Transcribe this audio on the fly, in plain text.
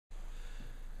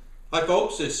Hi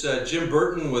folks, it's Jim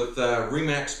Burton with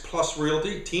Remax Plus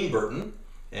Realty, Team Burton,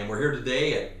 and we're here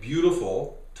today at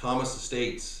beautiful Thomas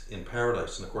Estates in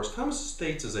Paradise. And of course, Thomas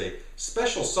Estates is a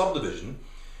special subdivision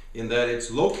in that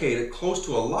it's located close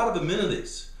to a lot of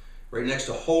amenities, right next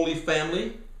to Holy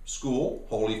Family School,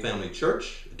 Holy Family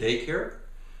Church, daycare,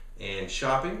 and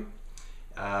shopping.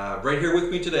 Right here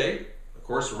with me today, of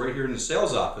course, we're right here in the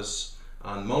sales office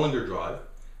on Mullinger Drive.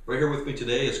 Right here with me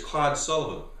today is Claude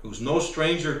Sullivan, who's no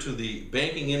stranger to the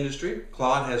banking industry.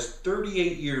 Claude has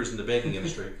 38 years in the banking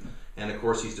industry, and of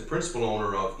course he's the principal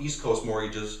owner of East Coast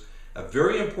Mortgages. A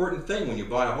very important thing when you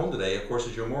buy a home today, of course,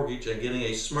 is your mortgage and getting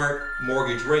a smart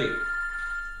mortgage rate.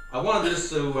 I wanted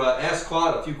just to ask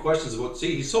Claude a few questions about,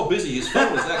 see, he's so busy, his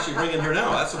phone is actually ringing here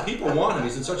now. That's what people want him,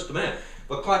 he's in such demand.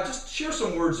 But Claude, just share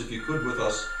some words, if you could, with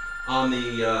us on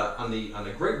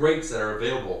the great rates that are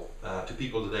available to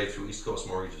people today through East Coast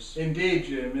Mortgages. Indeed,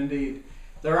 Jim, indeed.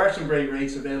 There are some great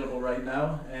rates available right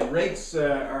now, and rates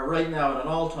are right now at an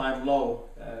all-time low.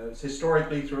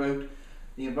 Historically, throughout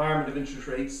the environment of interest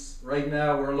rates, right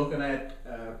now we're looking at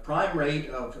a prime rate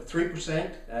of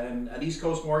 3%, and at East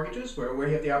Coast Mortgages, where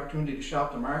we have the opportunity to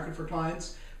shop the market for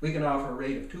clients, we can offer a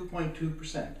rate of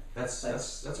 2.2%.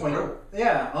 That's incredible.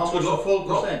 Yeah, almost a full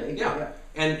percent. Yeah.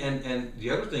 And the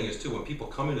other thing is too, when people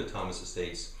come into Thomas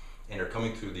Estates and are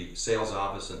coming through the sales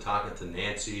office and talking to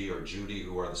Nancy or Judy,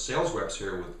 who are the sales reps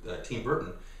here with Team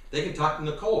Burton, they can talk to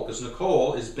Nicole, because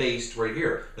Nicole is based right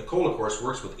here. Nicole, of course,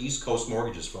 works with East Coast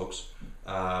Mortgages, folks.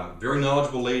 Very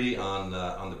knowledgeable lady on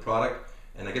the product,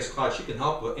 and I guess, Claude, she can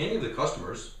help any of the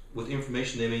customers with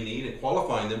information they may need and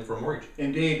qualifying them for a mortgage.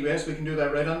 Indeed, yes, we can do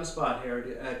that right on the spot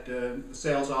here at the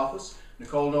sales office.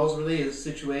 Nicole Noseworthy is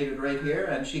situated right here,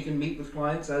 and she can meet with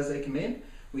clients as they come in.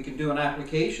 We can do an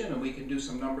application, and we can do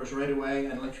some numbers right away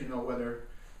and let you know whether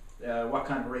what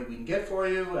kind of rate we can get for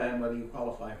you and whether you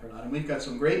qualify for not. And we've got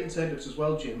some great incentives as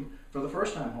well, Jim, for the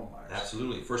first-time home buyers.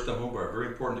 Absolutely, first-time home buyer, very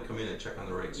important to come in and check on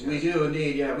the rates. Yes. We do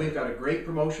indeed, yeah. We've got a great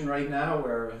promotion right now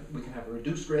where we can have a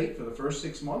reduced rate for the first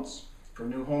 6 months for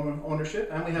new home ownership,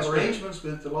 and we have arrangements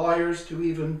with the lawyers to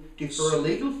even defer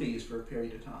legal fees for a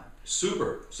period of time.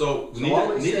 Super. So we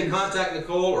need to contact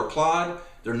Nicole or Claude.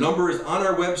 Their number is on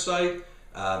our website.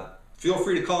 Feel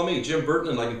free to call me, Jim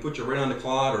Burton, and I can put you right on to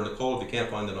Claude or Nicole if you can't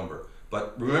find the number.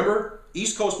 But remember,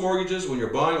 East Coast Mortgages when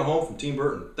you're buying a home from Team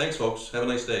Burton. Thanks, folks. Have a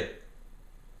nice day.